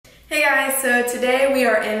Hey guys, so today we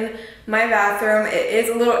are in my bathroom. It is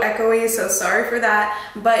a little echoey, so sorry for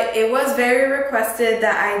that, but it was very requested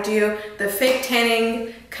that I do the fake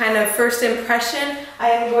tanning kind of first impression.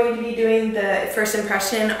 I am going to be doing the first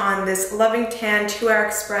impression on this Loving Tan 2-Hour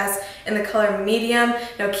Express in the color medium.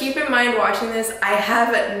 Now keep in mind watching this, I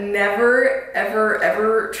have never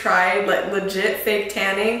ever tried like legit fake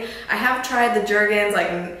tanning. I have tried the Jergens,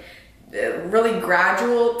 like really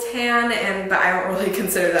gradual tan, but I don't really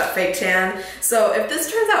consider that fake tan. So if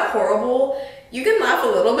this turns out horrible, you can laugh a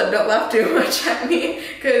little, but don't laugh too much at me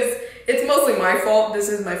because it's mostly my fault. This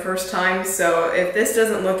is my first time, so if this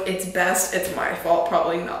doesn't look its best, it's my fault,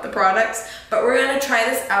 probably not the products. But we're gonna try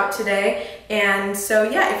this out today, and so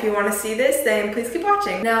yeah, if you wanna see this, then please keep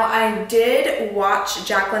watching. Now, I did watch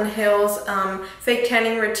Jaclyn Hill's fake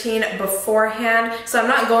tanning routine beforehand, so I'm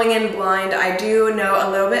not going in blind. I do know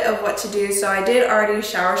a little bit of what to do, so I did already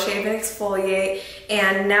shower, shave, and exfoliate,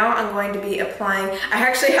 and now I'm going to be applying, I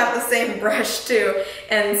actually have the same brush too,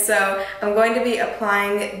 and so I'm going to be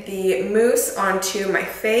applying the mousse onto my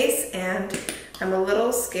face, and I'm a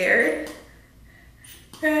little scared.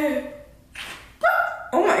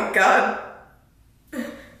 Oh my god.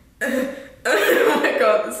 Oh my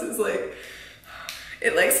god, this is like,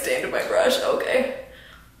 it like stained my brush. Okay,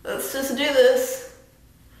 let's just do this.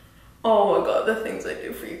 Oh my god, the things I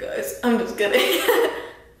do for you guys. I'm just kidding.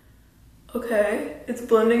 Okay, it's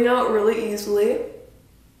blending out really easily.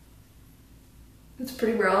 It's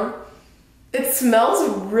pretty brown. It smells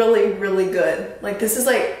really good. Like this is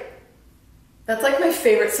like, that's like my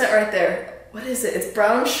favorite scent right there. What is it? It's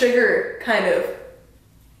brown sugar, kind of.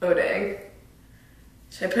 Oh dang.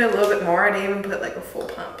 Should I put a little bit more? I didn't even put like a full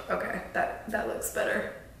pump. Okay, that looks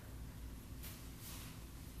better.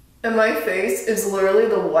 And my face is literally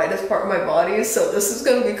the whitest part of my body, so this is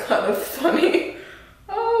gonna be kind of funny.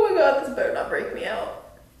 Oh my god, this better not break me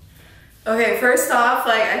out. Okay, first off,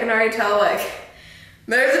 like I can already tell like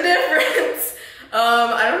there's a difference.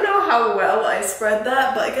 I don't know how well I spread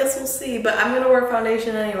that, but I guess we'll see. But I'm gonna wear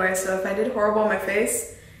foundation anyway, so if I did horrible on my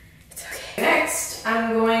face, it's okay. Next,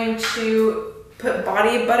 I'm going to put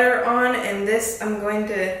body butter on, and this I'm going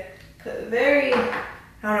to put very, I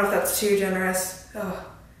don't know if that's too generous. Oh,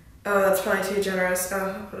 that's probably too generous. Oh,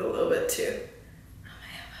 I'll put a little bit too. On my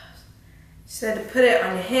elbows. Said to put it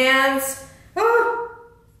on your hands. Oh,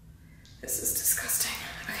 this is disgusting.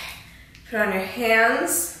 Okay, put it on your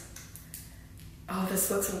hands. Oh, this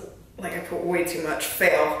looks like I put way too much.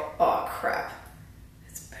 Fail. Oh crap.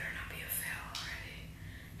 This better not be a fail already.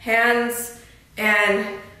 Hands,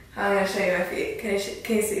 and I'm gonna show you my feet.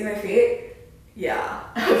 Can you see my feet? Yeah.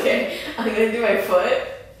 Okay, I'm gonna do my foot.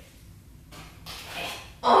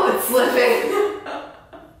 Oh, it's slipping.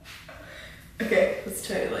 Okay, let's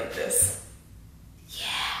try it like this. Yeah,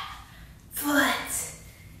 foot.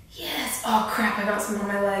 Yes. Oh crap, I got some on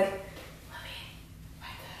my leg. Let me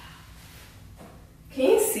wipe that out. Can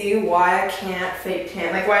you see why I can't fake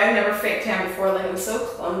tan? Like why I've never fake tan before? Like it was so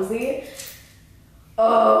clumsy.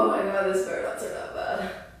 Oh my god, this better not turn out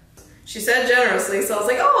bad. She said generously, so I was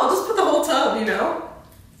like, oh, I'll just put the whole tub, you know?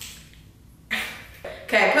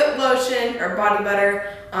 Okay, I put lotion or body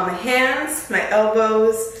butter on my hands, my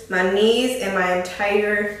elbows, my knees, and my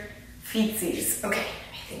entire feetsies. Okay,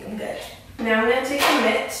 I think I'm good. Now I'm gonna take a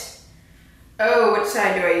mitt. Oh, which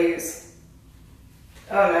side do I use?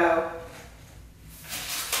 Oh no.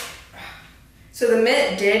 So the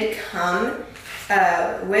mitt did come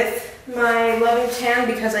with my Loving Tan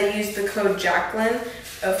because I used the code Jaclyn.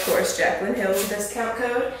 Of course, Jaclyn Hill's discount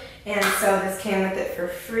code. And so this came with it for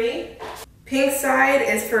free. Pink side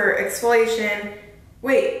is for exfoliation.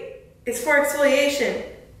 Wait, it's for exfoliation.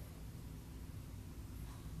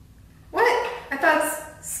 What? I thought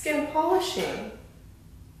it's skin polishing.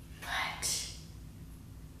 What?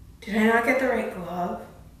 Did I not get the right glove?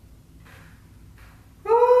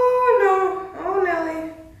 Oh no, oh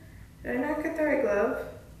Nelly. Did I not get the right glove?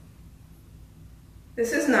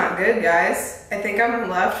 This is not good, guys. I think I'm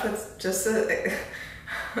left with just a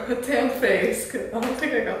tan face because I don't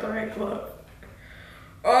think I got the right glove.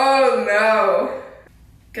 Oh no.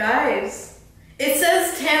 Guys, it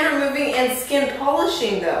says tan removing and skin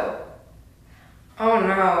polishing though. Oh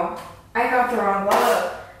no, I got the wrong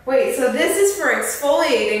glove. Wait, so this is for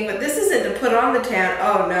exfoliating, but this isn't to put on the tan.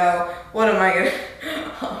 Oh no, what am I gonna,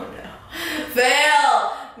 oh no.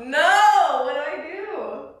 Fail, no, what do I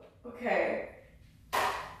do? Okay,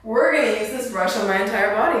 we're gonna use this brush on my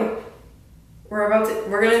entire body. We're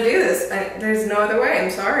gonna do this. There's no other way, I'm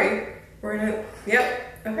sorry. We're gonna, yep,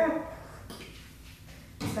 okay.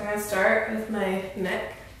 So I'm gonna start with my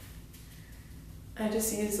neck. I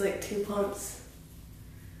just used like 2 pumps.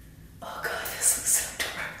 Oh god, this looks so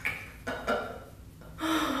dark.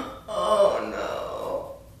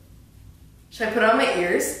 Should I put on my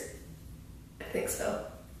ears? I think so.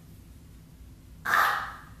 I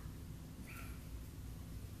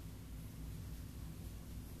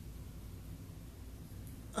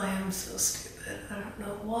am so stupid. I don't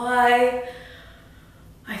know why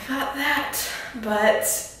I thought that,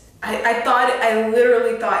 but I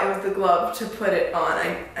literally thought it was the glove to put it on.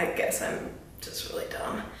 I guess I'm just really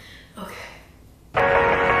dumb. Okay.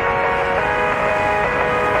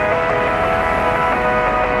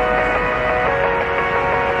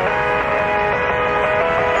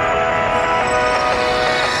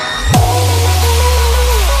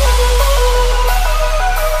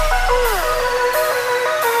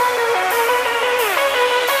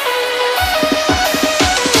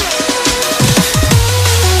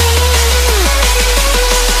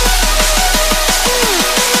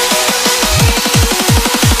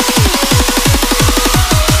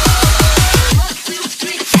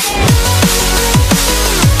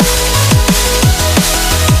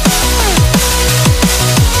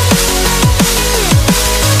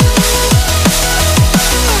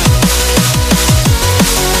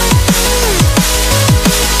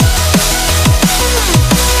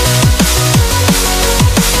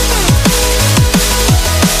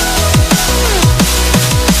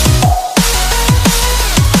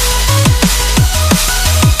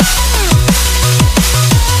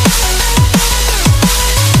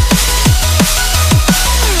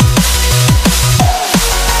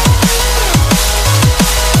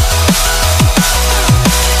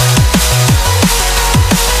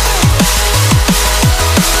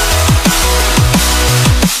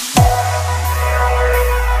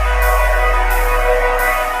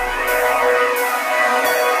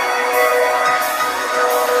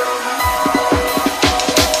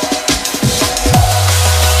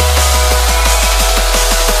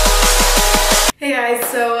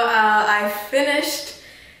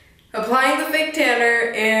 Applying the fake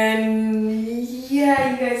tanner, and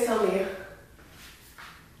yeah, you guys tell me.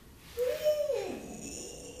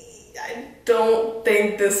 I don't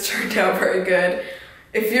think this turned out very good.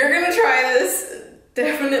 If you're gonna try this,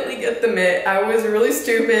 definitely get the mitt. I was really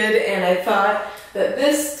stupid and I thought that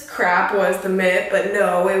this crap was the mitt, but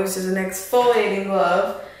no, it was just an exfoliating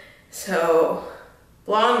glove. So,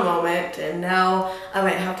 blonde moment, and now I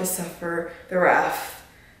might have to suffer the wrath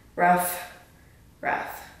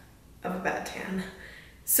of a bad tan.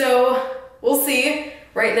 So we'll see.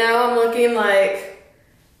 Right now I'm looking like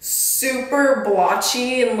super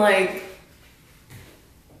blotchy and like,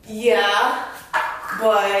 yeah,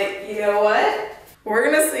 but you know what?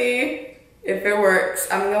 We're gonna see if it works.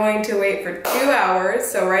 I'm going to wait for 2 hours.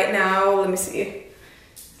 So right now, let me see.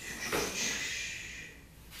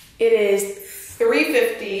 It is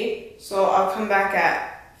 3:50, so I'll come back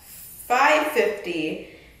at 5:50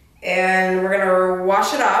 and we're gonna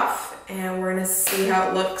wash it off and we're gonna see how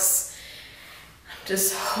it looks. I'm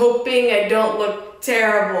just hoping I don't look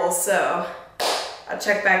terrible, so I'll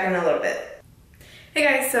check back in a little bit. Hey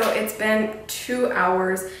guys, so it's been 2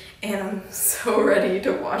 hours and I'm so ready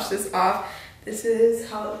to wash this off. This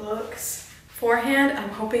is how it looks beforehand. I'm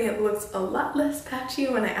hoping it looks a lot less patchy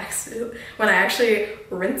when I actually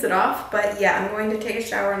rinse it off. But yeah, I'm going to take a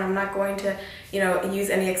shower and I'm not going to,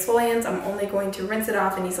 use any exfoliants. I'm only going to rinse it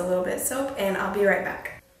off and use a little bit of soap, and I'll be right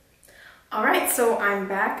back. All right, so I'm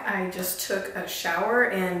back. I just took a shower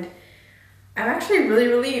and I'm actually really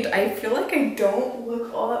relieved. I feel like I don't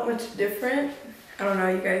look all that much different. I don't know,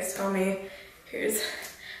 you guys tell me. Here's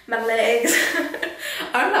my legs.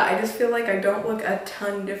 I don't know, I just feel like I don't look a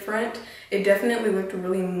ton different. It definitely looked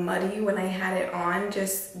really muddy when I had it on,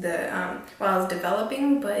 just while I was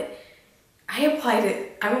developing, but I applied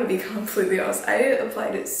it, I'm gonna be completely honest, I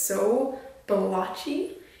applied it so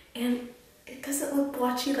blotchy, and it doesn't look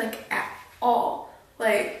blotchy like at all.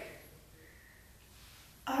 Like,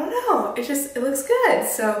 I don't know, it looks good.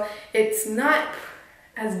 So it's not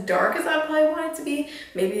as dark as I probably want it to be.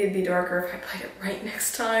 Maybe it'd be darker if I applied it right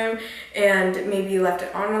next time and maybe left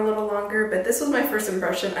it on a little longer, but this was my first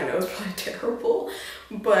impression. I know it's probably terrible,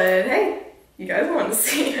 but hey, you guys want to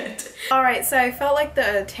see it. All right, so I felt like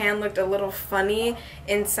the tan looked a little funny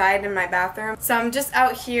inside in my bathroom. So I'm just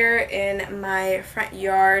out here in my front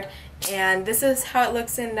yard, and this is how it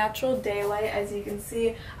looks in natural daylight. As you can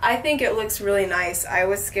see, I think it looks really nice. I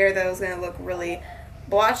was scared that it was gonna look really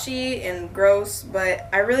blotchy and gross, but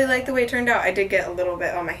I really like the way it turned out. I did get a little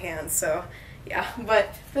bit on my hands, so yeah,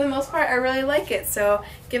 but for the most part I really like it. So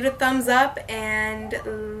give it a thumbs up, and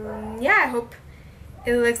yeah, I hope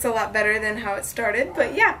it looks a lot better than how it started.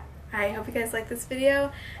 But yeah, I hope you guys like this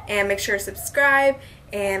video, and make sure to subscribe,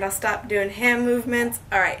 and I'll stop doing hand movements.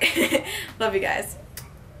 All right. Love you guys.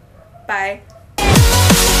 Bye.